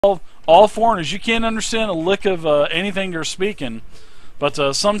all foreigners. You can't understand a lick of anything they're speaking, but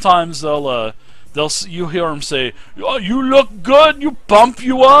sometimes you hear them say, "Oh, you look good." You bump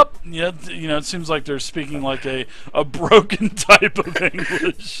you up. Yeah, you know, it seems like they're speaking like a broken type of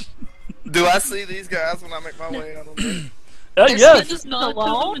English. Do I see these guys when I make my way out on there? Yeah. I just nod to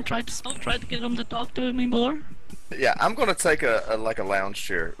them and try to get them to talk to me more. Yeah, I'm gonna take a lounge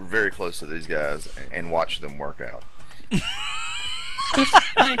chair very close to these guys and watch them work out.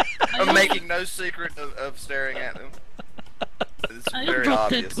 I'm making no secret of staring at them. It's I very am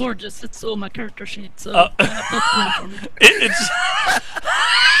obvious. dead gorgeous. It's on my character sheet, so for me. It's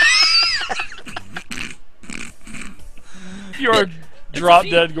you're drop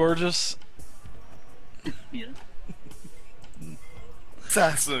dead gorgeous. Yeah.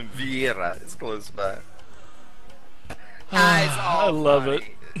 Tyson Vieira is close by. I love it.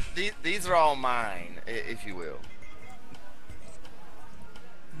 These are all mine, if you will.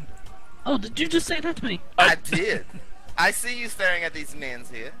 Oh, did you just say that to me? I did. I see you staring at these men's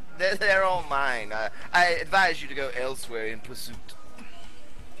here. They're all mine. I advise you to go elsewhere in pursuit.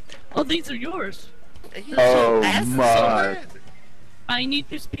 Oh, these are yours. Oh That's my. so good. I need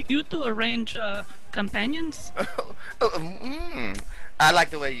to speak you to arrange companions. I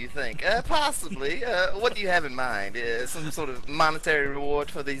like the way you think. Possibly. What do you have in mind? Some sort of monetary reward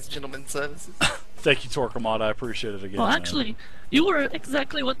for these gentlemen's services? Thank you, Torquemada. I appreciate it again. Well, man. actually, you were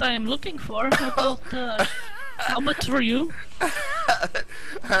exactly what I am looking for. How about, how much for you?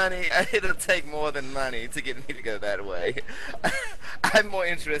 Honey, it'll take more than money to get me to go that way. I'm more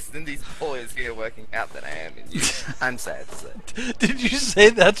interested in these boys here working out than I am in you. I'm sad to say. Did you say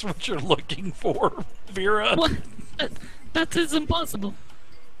that's what you're looking for, Vera? What? That is impossible.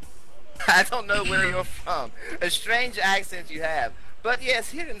 I don't know where you're from. A strange accent you have. But yes,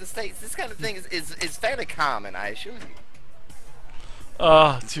 here in the States, this kind of thing is fairly common, I assure you.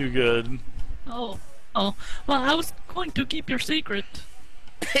 Too good. Oh. Well, I was going to keep your secret.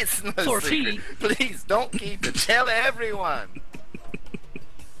 It's no For secret. fee. Please, don't keep it. Tell everyone.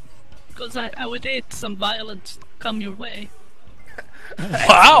 Because I would hate some violence come your way.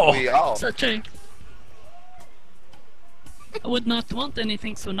 Wow. We all. Such a... I would not want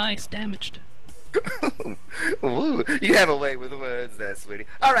anything so nice damaged. Ooh, you have a way with words there, sweetie.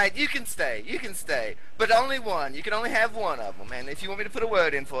 Alright, you can stay. You can stay. But only one. You can only have one of them. And if you want me to put a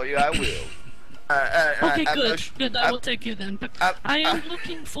word in for you, I will. Okay, good. Good, I I- will take you then. But I- I am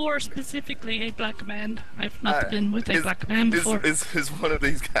looking for specifically a black man. I've not been with a black man before. Is one of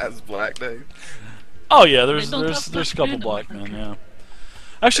these guys black, Dave? Oh yeah, there's They don't have a black couple men, black okay. men. Yeah.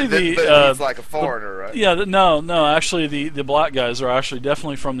 Actually, But he's like a foreigner, right? yeah, no. Actually, the black guys are actually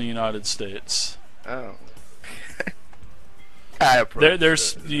definitely from the United States. Oh. I approach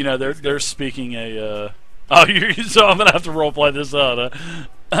They're speaking a. Oh, so I'm gonna have to roleplay this out.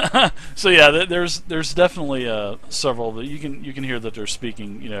 So yeah, there's definitely several that you can hear that they're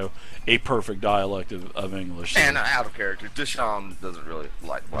speaking a perfect dialect of English. And out of character, Deshaun doesn't really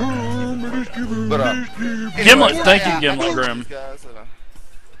like black guys. But Gimlet, thank you, I Gimlet know Grim. these guys,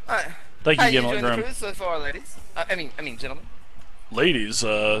 Thank how you, you Gimlet doing the Grim. cruise so far, ladies? I mean, gentlemen. Ladies,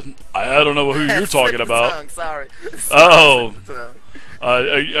 I don't know who you're talking Slip the about. tongue, sorry. Oh. Slip the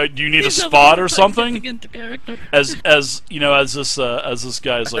tongue. Do you need a He's spot over or there something? getting into character. As this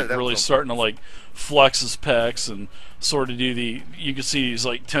guy's like That really was starting to like flex his pecs and sort of do you can see he's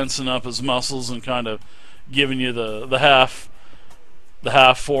like tensing up his muscles and kind of giving you the half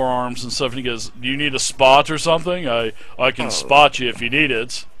forearms and stuff, and he goes, "Do you need a spot or something? I can spot you if you need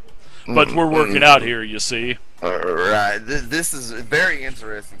it, but we're working out here, you see." Right. This is very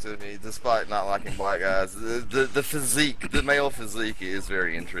interesting to me, despite not liking black guys. The physique, the male physique, is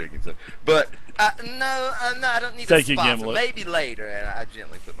very intriguing to me. But no, I don't need Thank a you, spot. Gimlet. Maybe later, and I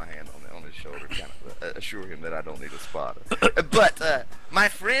gently put my hand on his shoulder, kind of assure him that I don't need a spotter. But my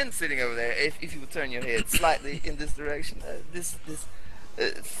friend sitting over there, if you would turn your head slightly in this direction, this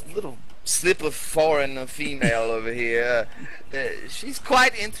little slip of foreign female over here, she's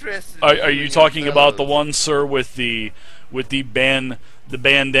quite interested. Are you talking about the one, sir, with the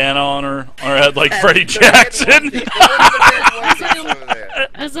bandana on her head like Freddie Jackson?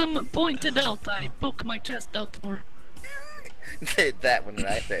 As I'm pointed out, I poke my chest out for. That one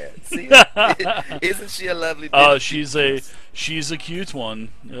right there. See, isn't she a lovely? She's a cute one.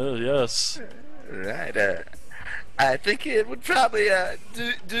 Yes. Right. I think it would probably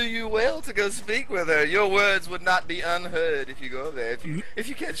do you well to go speak with her. Your words would not be unheard if you go there. If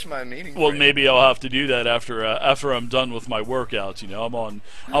you catch my meaning. Well, friend. maybe I'll have to do that after I'm done with my workouts.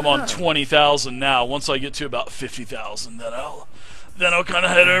 I'm on 20,000 now. Once I get to about 50,000, then I'll kind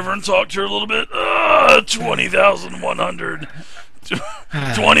of head over and talk to her a little bit. 20,100.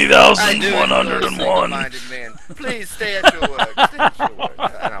 I knew it was a 20,101. single-minded man. Please stay at your work. Stay at your work.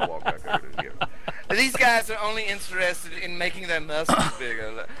 And I walk back over to here. These guys are only interested in making their muscles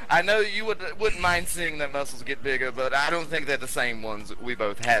bigger. I know you wouldn't mind seeing their muscles get bigger, but I don't think they're the same ones we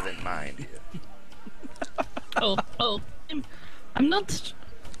both have in mind here. Oh, I'm not.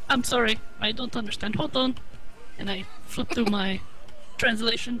 I'm sorry, I don't understand. Hold on. And I flip through my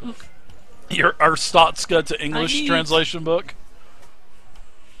translation book. Our Stotska to English need- translation book.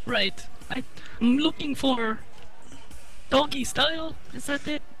 Right. I'm looking for doggy style. Is that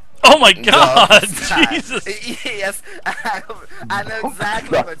it? Oh my God! Dog Jesus! Yes, I know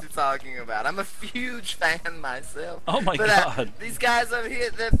exactly what you're talking about. I'm a huge fan myself. Oh my but, God! These guys over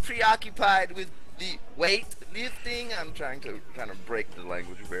here, they're preoccupied with the weightlifting. I'm trying to kind of break the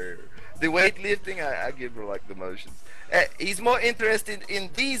language barrier. The weightlifting, I give her like the motions. He's more interested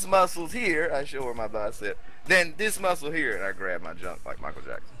in these muscles here. I show her my bicep. Than this muscle here, and I grab my junk like Michael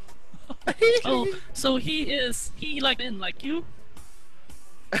Jackson. Oh, so he like been like you?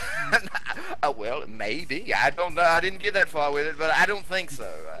 Well, maybe. I don't know. I didn't get that far with it, but I don't think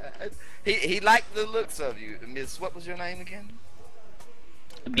so. He liked the looks of you, Miss. What was your name again?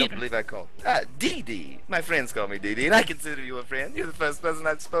 I don't believe I called. Dee Dee. My friends call me Dee Dee, and I consider you a friend. You're the first person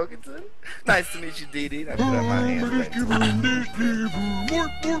I've spoken to. Nice to meet you, Dee Dee. I put out my hand.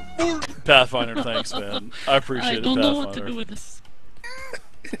 Pathfinder, thanks, man. I appreciate it, I don't know what to Pathfinder. do with this.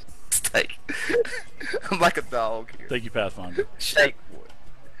 Steak. I'm like a dog here. Thank you, Pathfinder. Shake.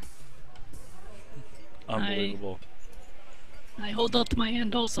 Unbelievable. I hold out my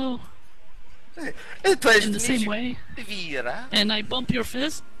hand also It's a pleasure in the to same meet way, you, Vera. and I bump your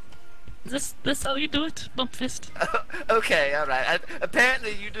fist. Is this how you do it? Bump fist. Okay, all right.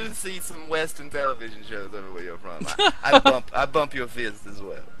 Apparently, you do see some Western television shows over where you're from. I bump your fist as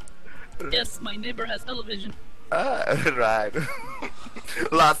well. Yes, my neighbor has television. Right.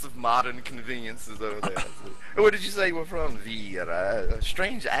 Lots of modern conveniences over there. Where did you say you were from, Vera? A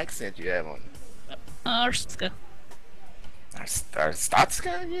strange accent you have on. Arska.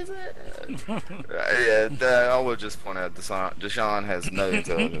 Statska, is it? Yeah, I will just point out Deshaun has no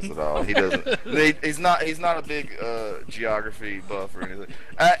intelligence at all. He doesn't. He's not a big geography buff or anything.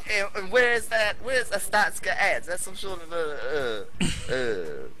 And where is that? Where's a Statska at? Is that some sort of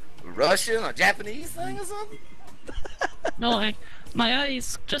Russian or Japanese thing or something? No, my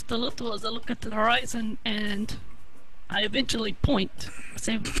eyes just a little as I look at the horizon, and I eventually point.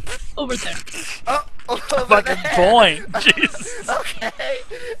 Say, over there. Oh, over Fucking there. point. Jesus. Okay,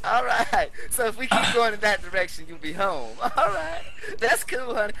 all right. So if we keep going in that direction, you'll be home. All right, that's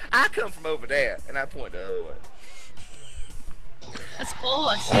cool, honey. I come from over there, and I point the other way. That's all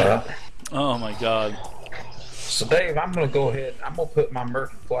I see. Oh my God. So Dave, I'm gonna go ahead. I'm gonna put my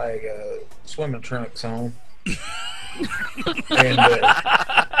American flag swimming trunks on, and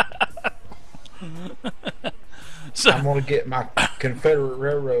So, I'm gonna get my Confederate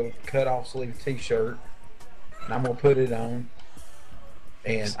Railroad cut-off sleeve T-shirt, and I'm gonna put it on.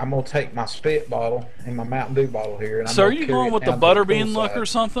 And I'm gonna take my spit bottle and my Mountain Dew bottle here. And I'm so are gonna you carry going it with the down to butterbean look poolside. or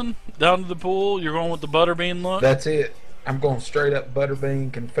something? Down to the pool? You're going with the butterbean look? That's it. I'm going straight up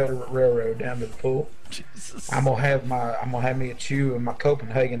Butterbean Confederate Railroad down to the pool. Jesus. I'm gonna have me a chew and my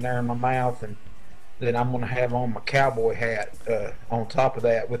Copenhagen there in my mouth, and then I'm gonna have on my cowboy hat on top of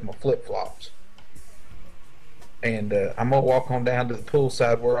that with my flip flops. And I'm gonna walk on down to the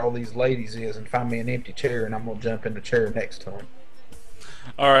poolside where all these ladies is and find me an empty chair, and I'm gonna jump in the chair next to them.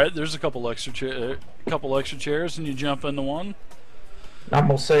 All right, there's a couple extra chairs, and you jump into one. I'm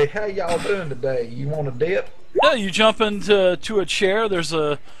gonna say, "How y'all doing today? You want a dip?" Yeah, you jump into a chair. There's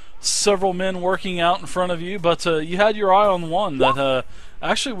several men working out in front of you, but you had your eye on one that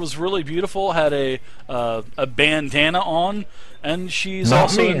actually was really beautiful. Had a bandana on, and she's Not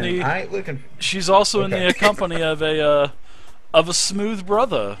also me. in the I ain't looking. she's also in Okay. the company of a smooth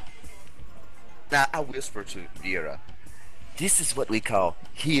brother. Now I whisper to Vera, "This is what we call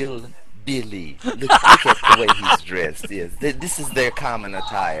hillbilly. Look at the way he's dressed. Yes, this is their common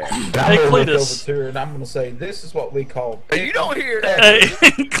attire." I'm Hey, gonna look Cletus. over to her and I'm gonna say, "This is what we call." You don't hear that. Hey,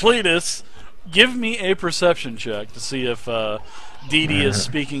 Cletus, give me a perception check to see if Dee Dee is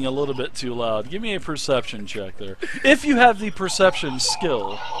speaking a little bit too loud. Give me a perception check there, if you have the perception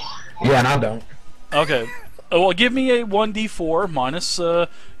skill. Yeah, and I don't. Okay. Well, give me a 1d4 minus.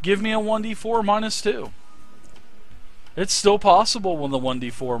 Give me a 1d4 minus 2. It's still possible when the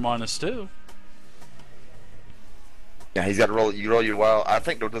 1d4 minus 2. Yeah, he's got to roll. You roll your wild. I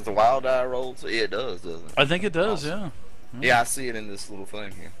think does the wild die roll? So, yeah, it does, doesn't it? I think it does. Awesome. Yeah. Yeah, I see it in this little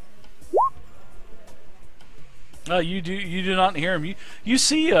thing here. You do not hear him. You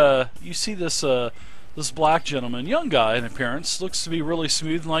see this this black gentleman, young guy in appearance, looks to be really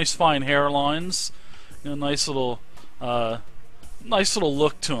smooth, nice fine hairlines, nice little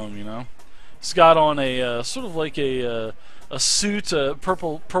look to him. He's got on a sort of like a suit, a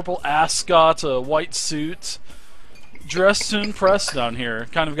purple ascot, a white suit, dressed to impress down here.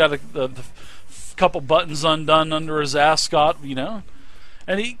 Kind of got the couple buttons undone under his ascot,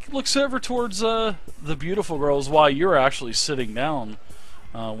 and he looks over towards the beautiful girls while you're actually sitting down,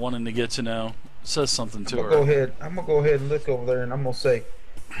 wanting to get to know. Says something to her. I'm gonna go ahead and look over there, and I'm gonna say,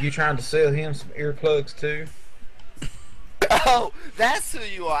 "You trying to sell him some earplugs too?" Oh, that's who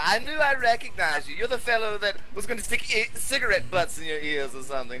you are. I knew I recognized you. You're the fellow that was going to stick cigarette butts in your ears or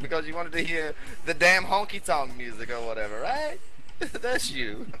something because you wanted to hear the damn honky-tonk music or whatever, right? That's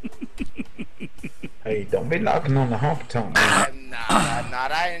you. Hey, don't be knocking on the honky-tonk music. I'm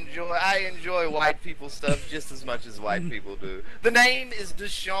not. I enjoy white people stuff just as much as white people do. The name is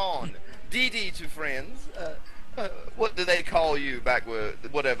Deshawn. DD to friends. What do they call you back where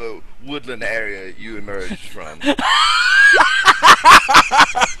whatever woodland area you emerged from?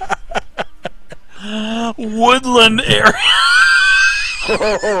 Woodland area.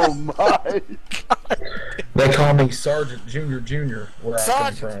 Oh my God. They call me Sergeant Junior, where I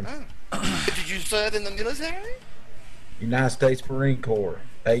come from. Did you serve in the military? United States Marine Corps,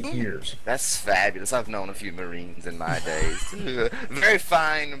 8 years. That's fabulous. I've known a few Marines in my days. Very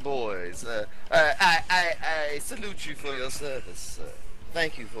fine boys. I salute you for your service.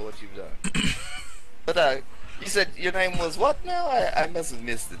 Thank you for what you've done. But you said your name was what now? I must have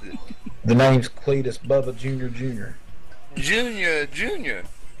missed it. The name's Cletus Bubba Junior. Junior.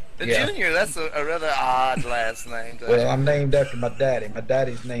 Yeah. Junior, that's a rather odd last name. Well, I'm named after my daddy. My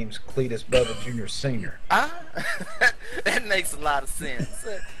daddy's name's Cletus Bubba Jr. Sr. That makes a lot of sense.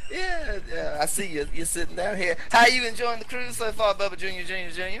 Yeah, I see you're sitting down here. How are you enjoying the cruise so far, Bubba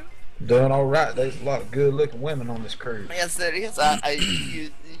Jr.? Doing all right. There's a lot of good-looking women on this cruise. Yes, there is. Have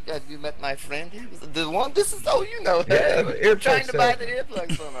you met my friend? The one. This is. Oh, you know her. Yeah, the earplugs Trying to buy the salesman.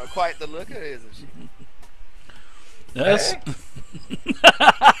 earplugs from her. Quite the looker, isn't she? Yes.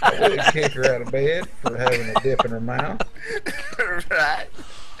 I wouldn't kick her out of bed for having a dip in her mouth. Right.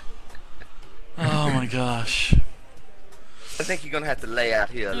 Oh my gosh. I think you're gonna have to lay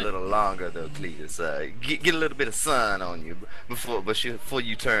out here a little longer, though, Cletus. Get a little bit of sun on you before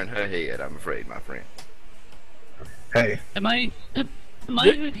you turn her head. I'm afraid, my friend. Hey, Am I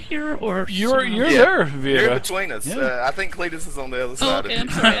here or You're someone else? there, You're Vera. between us. Yeah. I think Cletus is on the other Oh, side okay. of I'm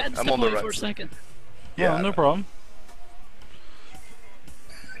you. sorry. I had to I'm step on the away right for a side. second. Yeah, no problem.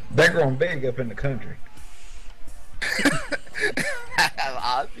 they're growing big up in the country.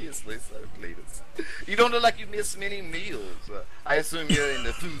 Obviously so, Cletus. You don't look like you miss many meals. I assume you're in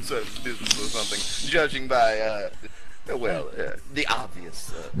the food service business or something, judging by, the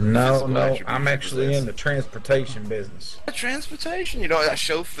obvious. No, physical attributes I'm you actually possess. in the transportation business. Transportation. You know, a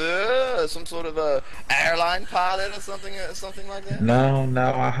chauffeur, some sort of a airline pilot or something like that. No,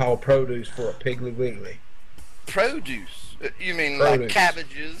 I haul produce for a Piggly Wiggly. Produce. You mean Produce. like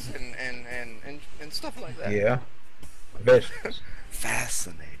cabbages and stuff like that? Yeah, vegetables.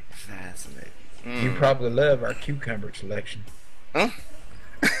 Fascinating. You probably love our cucumber selection. Huh?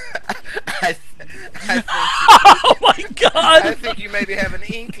 I Oh my God! think you maybe have an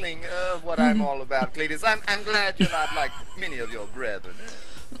inkling of what I'm all about, Cletus. I'm glad you're not like many of your brethren.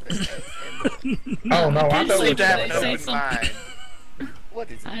 Oh no, I know Seem what to have an Say open something. mind. What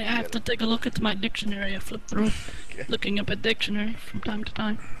is it? I have to take a look at my dictionary. I flip through, Okay. looking up a dictionary from time to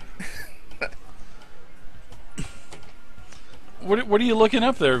time. What are you looking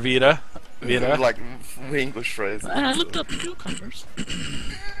up there, Vita? Like English phrases. I looked up cucumbers.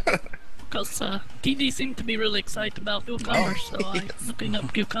 Because TD seemed to be really excited about cucumbers, so I'm looking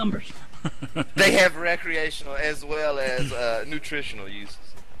up cucumbers. They have recreational as well as nutritional uses.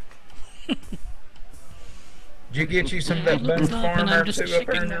 Did you get you some of I that looked Boone's it up Farm and there I'm just too up there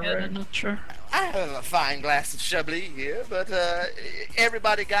shaking in my your head. I'm room? not sure. I have a fine glass of Chablis here, but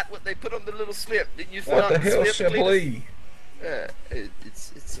everybody got what they put on the little slip. Didn't you fill What out the hell, slip, Cletus? Chablis?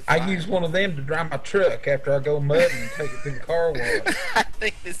 It's a I fine- use one of them to dry my truck after I go mudding and take it to the car wash. I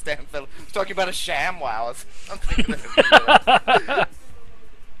think this damn fellow was talking about a ShamWow or something.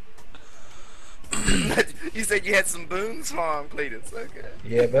 You said you had some Boone's Farm, Cletus. Okay.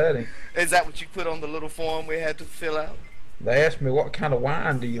 Yeah, buddy. Is that what you put on the little form we had to fill out? They asked me what kind of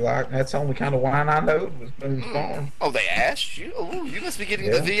wine do you like, and that's the only kind of wine I know was Boone's Farm. Oh, they asked you? Oh, you must be getting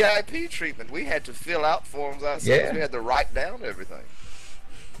the VIP treatment. We had to fill out forms ourselves. Yeah. We had to write down everything.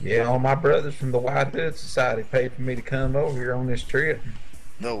 Yeah, all my brothers from the White Hood Society paid for me to come over here on this trip.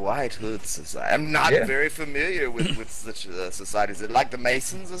 The White Hood Society. I'm not Yeah. very familiar with such a society. Is it like the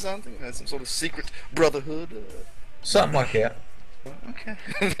Masons or something? Some sort of secret brotherhood? Something like that. Okay,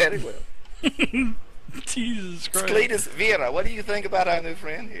 very well. Jesus Christ. Cletus, Vera, what do you think about our new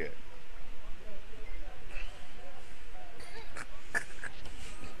friend here?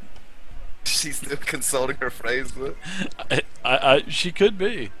 She's still consulting her phrase book. She could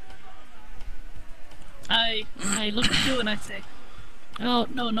be. I look at you and I say, oh,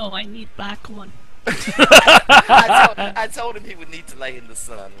 no, I need black one. I told him he would need to lay in the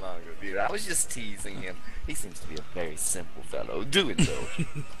sun longer, Vera. I was just teasing him. He seems to be a very simple fellow. Do it, though.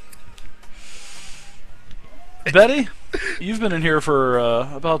 Betty, you've been in here for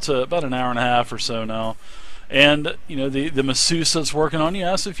about an hour and a half or so now, and you know the masseuse that's working on you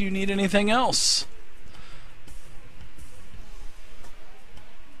asked if you need anything else.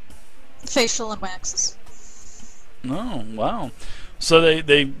 Facial and waxes. Oh, wow. So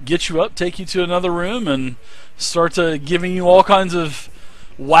they get you up, take you to another room, and start to giving you all kinds of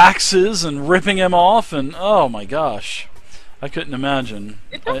waxes and ripping them off, and oh my gosh, I couldn't imagine.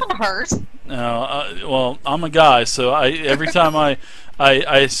 It doesn't hurt. No, well, I'm a guy, so every time I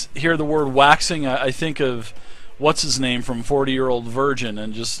hear the word waxing, I think of what's his name from 40-Year-Old Virgin,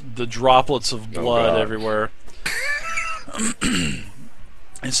 and just the droplets of blood everywhere.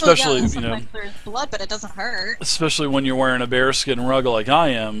 Especially, well, yeah, you know, sometimes there's blood, but it doesn't hurt. especially when you're wearing a bearskin rug like I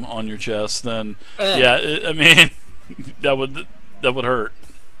am on your chest, then yeah, I mean, that would hurt.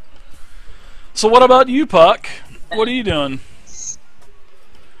 So what about you, Puck? What are you doing?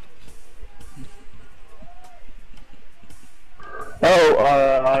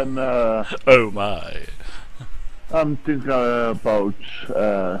 Oh, Oh my. I'm thinking about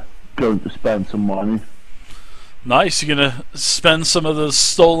going to spend some money. Nice, you're gonna spend some of the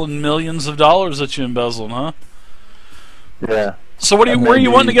stolen millions of dollars that you embezzled, huh? Yeah. So what And where are you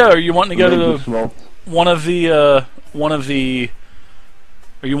maybe wanting to go? Are you wanting to go to maybe the, small. one of the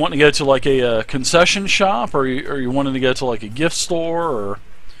are you wanting to go to like a concession shop, or are you wanting to go to like a gift store,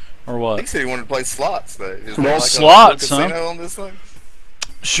 or what? He said he wanted to play slots, though. Is Well, there like slots, a huh? casino on this thing?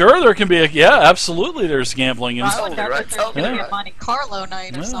 Sure, there can be yeah, absolutely. There's gambling and I would Totally bet right, that there's totally gonna be right. a Monte Carlo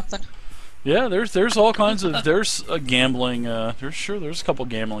night or Yeah. something. yeah, there's all kinds of there's a gambling there's a couple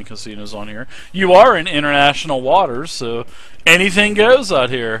gambling casinos on here. You are in international waters, so anything goes out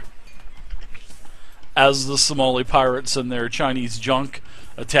here. As the Somali pirates and their Chinese junk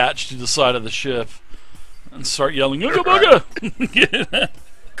attached to the side of the ship and start yelling "Ooga booga!"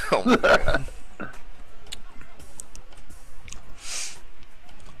 Oh, my God.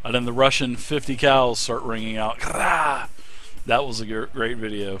 And then the Russian 50 cows start ringing out. That was a great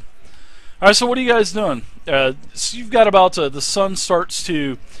video. All right, so what are you guys doing? So you've got about the sun starts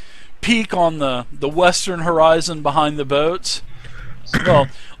to peak on the western horizon behind the boat. Well,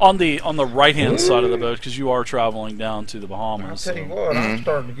 on the right hand side of the boat, because you are traveling down to the I'll Bahamas. tell you So. what, I'm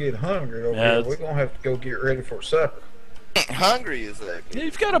starting to get hungry over Yeah, here. it's- We're gonna have to go get ready for supper. Hungry is that? Yeah,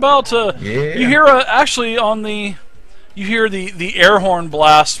 you've got about Yeah. you hear actually on the you hear the air horn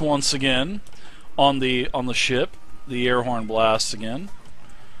blast once again on the ship. The air horn blasts again.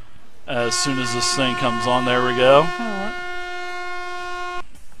 As soon as this thing comes on, there we go.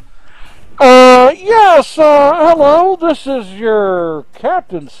 Yes, hello, this is your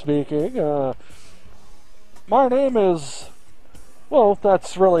captain speaking. My name is, well,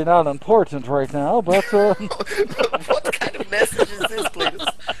 that's really not important right now, but, What kind of message is this, please?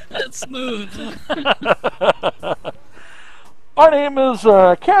 That's smooth. my name is,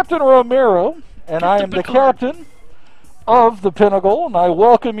 Captain Romero, and I am the Picard. captain of the Pinnacle, and I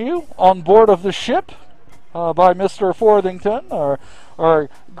welcome you on board of the ship, by Mr. Forthington, our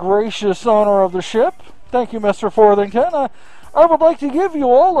gracious owner of the ship. Thank you, Mr. Forthington. I would like to give you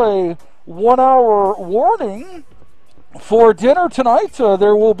all a 1-hour warning for dinner tonight.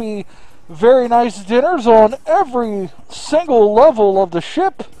 There will be very nice dinners on every single level of the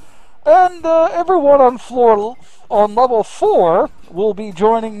ship, and everyone on level 4 will be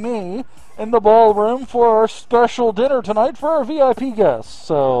joining me in the ballroom for our special dinner tonight for our VIP guests.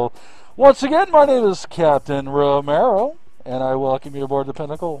 So, once again, my name is Captain Romero, and I welcome you aboard the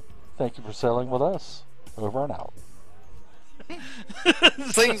Pinnacle. Thank you for sailing with us. Over and out.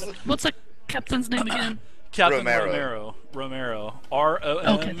 Seems What's the captain's name again? Captain Romero. Romero.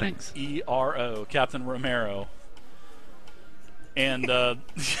 Okay, thanks. R-O-M-E-R-O. Captain Romero. And the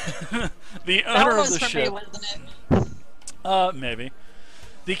That owner of was the for ship. me, wasn't it? Maybe.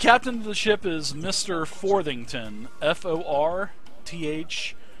 The captain of the ship is Mr. Forthington.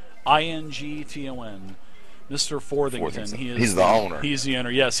 Forthington. Mr. Forthington. He's the owner. He's the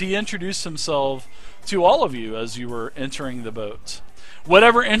owner. Yes, he introduced himself to all of you as you were entering the boat.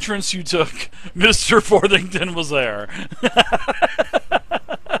 whatever entrance you took, Mr. Forthington was there.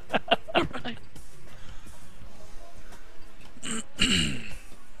 Alright.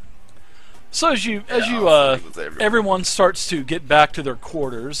 So as you he was everywhere. everyone starts to get back to their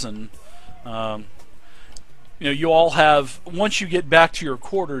quarters, and you all have, once you get back to your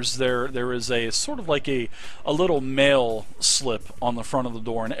quarters, there is a sort of like a little mail slip on the front of the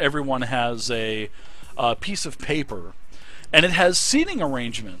door, and everyone has a piece of paper, and it has seating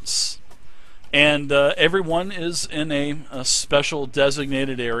arrangements, and everyone is in a special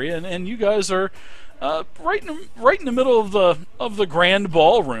designated area, and you guys are right in the middle of the grand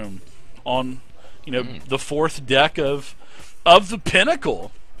ballroom on the fourth deck of the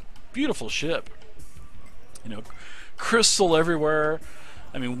Pinnacle. Beautiful ship. Crystal everywhere.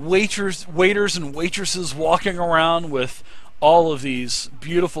 I mean, waiters and waitresses walking around with all of these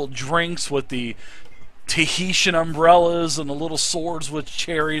beautiful drinks with the Tahitian umbrellas and the little swords with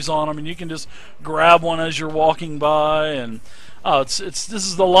cherries on them, and you can just grab one as you're walking by. And this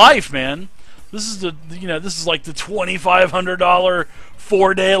is the life, man. This is this is like the $2,500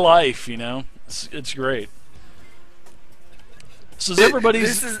 4-day life. It's great. So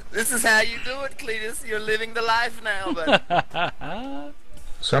everybody's. This is how you do it, Cletus. You're living the life now, but.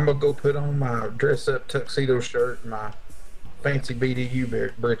 So I'm gonna go put on my dress-up tuxedo shirt and my fancy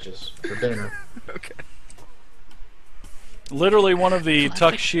BDU breeches for dinner. Okay. Literally one of the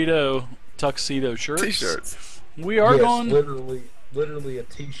tuxedo shirts. T-shirts. We are yes, going. literally a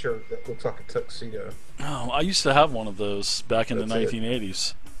T-shirt that looks like a tuxedo. Oh, I used to have one of those back in the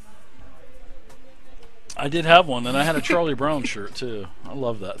 1980s. I did have one, and I had a Charlie Brown shirt too. I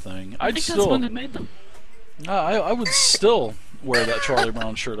love that thing. I think that's one that made them. I would still wear that Charlie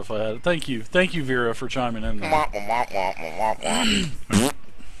Brown shirt if I had it. Thank you, Vera, for chiming in there.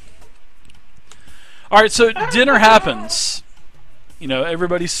 All right, so dinner happens.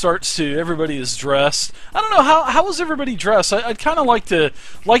 Everybody is dressed. I don't know how is everybody dressed. I'd kind of like to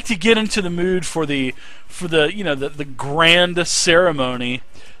get into the mood for the grand ceremony.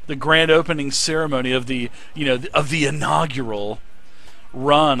 The grand opening ceremony of the inaugural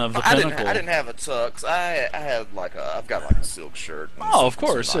run of the Pinnacle. I didn't have a tux. I've got like a silk shirt. And of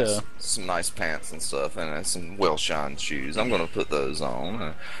course, some nice pants and stuff, and some well-shined shoes. I'm gonna put those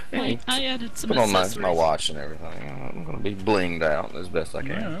on. I added some put on accessories. my watch and everything. I'm gonna be blinged out as best I can.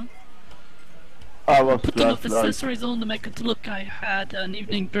 Yeah. I was Put enough dressed like accessories on to make it look I had an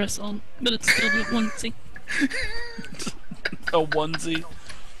evening dress on, but it's still a onesie. A onesie.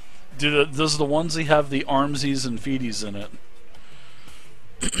 Does the onesie have the armsies and feeties in it?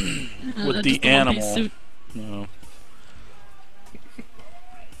 With the animal. No.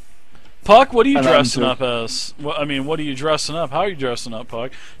 Puck, what are you dressing up as? What are you dressing up? How are you dressing up,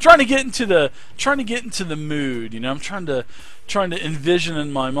 Puck? Trying to get into the mood. I'm trying to envision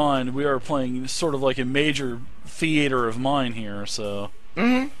in my mind. We are playing sort of like a major theater of mine here. So.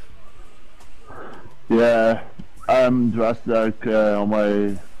 Mm-hmm. Yeah, I'm dressed like on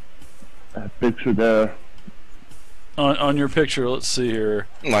my picture there. On your picture, let's see here.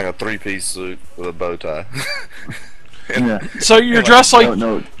 Like a 3-piece suit with a bow tie. Yeah. So you're dressed like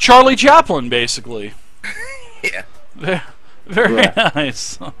No. Charlie Chaplin, basically. Yeah. Very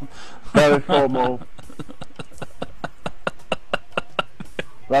nice. Very formal.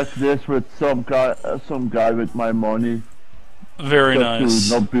 Like this with some guy with my money. Very Just nice.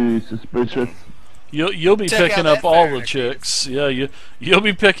 to not be suspicious. You'll be Check picking out up that all fire the chicks. Yeah, you'll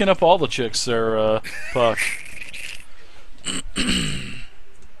be picking up all the chicks there, Puck.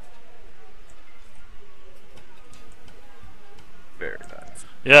 Very nice.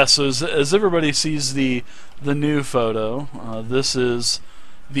 Yeah. So as everybody sees the new photo, this is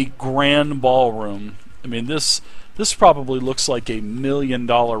the grand ballroom. This probably looks like $1 million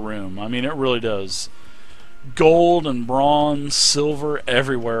room. It really does. Gold and bronze, silver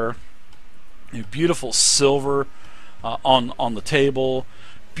everywhere. Beautiful silver on the table.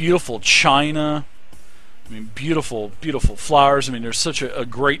 Beautiful china. Beautiful flowers. There's such a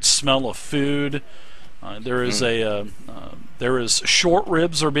great smell of food. There is short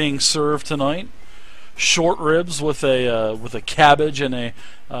ribs are being served tonight. Short ribs with a cabbage and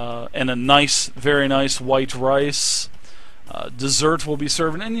a nice, very nice white rice. Dessert will be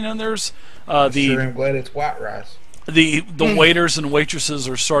served, and there's Sure, I'm glad it's white rice. the waiters and waitresses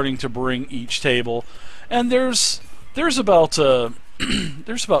are starting to bring each table, and there's about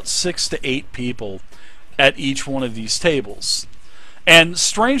 6 to 8 people at each one of these tables. And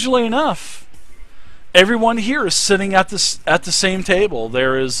strangely enough, everyone here is sitting at the same table.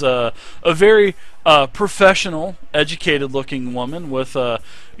 There is a very professional, educated-looking woman with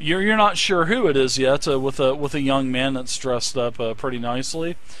you're not sure who it is yet, with a young man that's dressed up pretty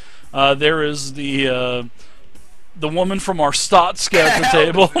nicely. There is the woman from our Stotsk at the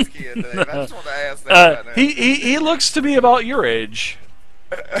table. I just want to ask that right now. He looks to be about your age.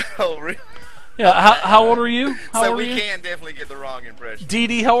 Oh, really? Yeah. How old are you? How So old we are you? can definitely get the wrong impression. Dee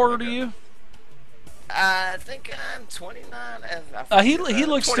Dee, how old are you? I think I'm 29. He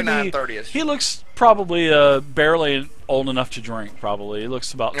looks to 29, be 30-ish. he looks probably barely old enough to drink. Probably he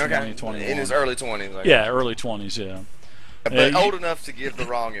looks about 20, 21. In his early 20s. I Yeah, guess. early 20s. Yeah. But you- old enough to give the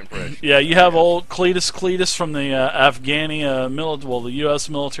wrong impression. Yeah, you have old Cletus from the Afghani the U.S.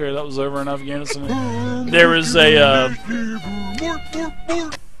 military that was over in Afghanistan. There is a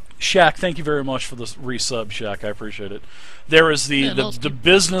Shaq. Thank you very much for the resub, Shaq. I appreciate it. There is the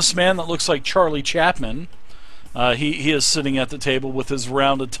businessman that looks like Charlie Chaplin. He is sitting at the table with his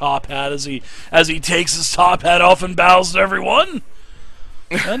rounded top hat as he takes his top hat off and bows to everyone.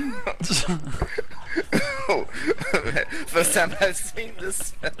 And First time I've seen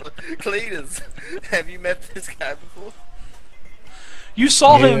this fellow. Cletus, have you met this guy before? you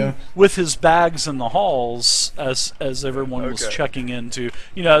saw Yeah. him with his bags in the halls as everyone was Okay. checking into,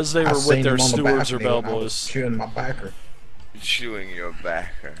 as they I were seen with their him on the stewards or balcony when I was bellboys. chewing my backer. Chewing your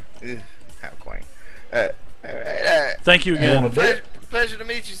backer. Ugh, how quaint. Thank you You again. want to dip? Pleasure to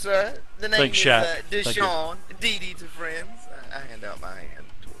meet you, sir. The name Thanks, is Shaq. Thank you. Deshaun. Dee Dee to friends. I hand out my hand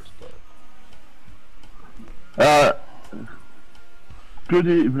towards Bud. Good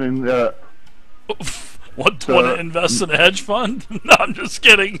evening. Want to invest in a hedge fund? No, I'm just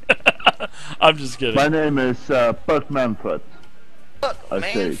kidding. I'm just kidding. My name is Buck Manfred. Look, I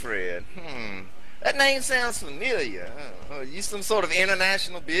see. Manfred. That name sounds familiar. You some sort of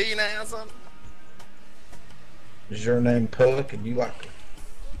international billionaire or something? Is your name Puck and you like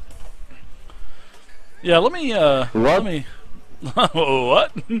Yeah, let me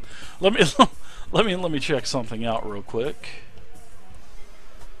what? Let me check something out real quick.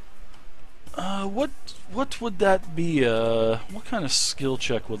 What would that be? What kind of skill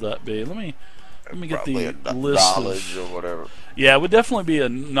check would that be? Let me get Probably the a list knowledge of. or whatever. Yeah, it would definitely be a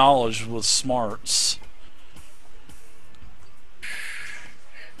knowledge with smarts.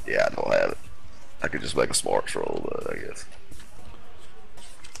 Yeah, I don't have it. I could just make a smarts roll, but I guess.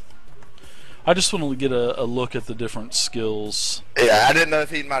 I just wanted to get a look at the different skills. Yeah, I didn't know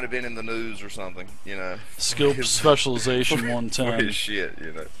if he might have been in the news or something, Skill specialization for 110. his shit,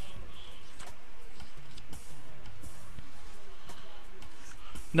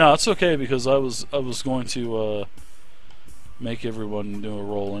 No, it's okay because I was going to make everyone do a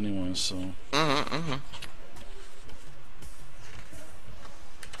roll anyway. So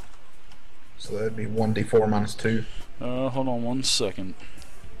So that'd be 1d4 minus 2. hold on one second.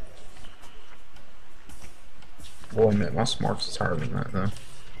 Boy, a minute, my smarts is higher than that, though.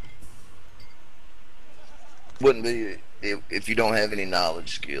 Wouldn't be if you don't have any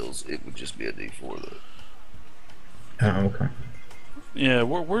knowledge skills. It would just be a D4 though. Oh, okay. Yeah,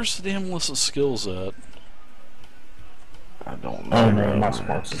 where's the damn list of skills at? I don't know. Oh, no, my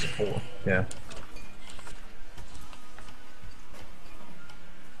smarts is a 4. Yeah.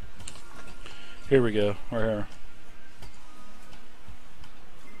 Here we go, right here.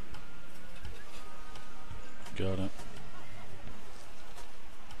 Got it.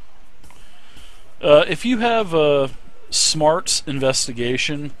 If you have Smarts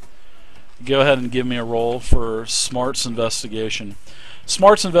Investigation, go ahead and give me a roll for Smarts Investigation.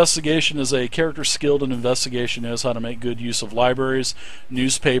 Smarts Investigation is a character skilled in investigation, knows how to make good use of libraries,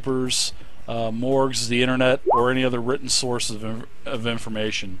 newspapers, morgues, the internet, or any other written source of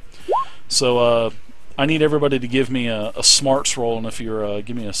information. So I need everybody to give me a smarts roll, and if you're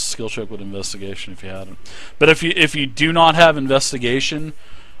give me a skill check with investigation if you haven't. But if you do not have investigation,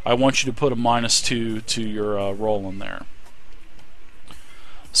 I want you to put a -2 to your roll in there.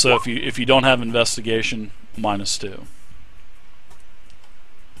 So if you don't have investigation, -2.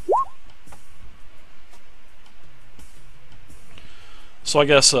 So I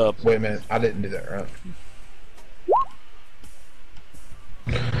guess Wait a minute, I didn't do that right.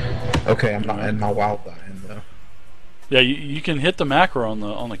 Okay, I'm not in my wild die in though. yeah, you can hit the macro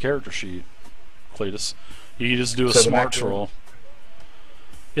on the character sheet, Cletus. You just do a So the smarts macro- roll.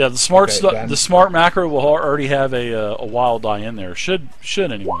 Yeah, the smarts Okay, the smart macro will already have a wild die in there. Should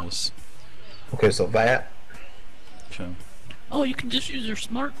anyways. Okay, so that, Okay. Oh, you can just use your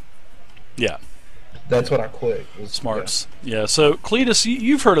smart. Yeah, that's what I clicked. Was, smarts. Yeah. So Cletus,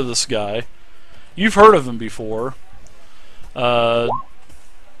 you've heard of this guy. You've heard of him before.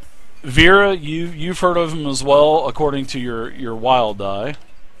 Vera, you've heard of him as well, according to your wild die.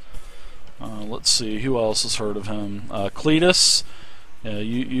 Let's see, who else has heard of him? Cletus, yeah,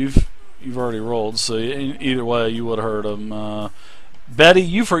 you've already rolled, so either way you would have heard of him. Betty,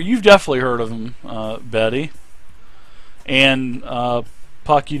 you've definitely heard of him, Betty. And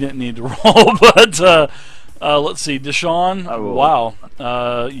Puck, you didn't need to roll, but let's see, Deshaun. Wow,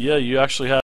 yeah, you actually have.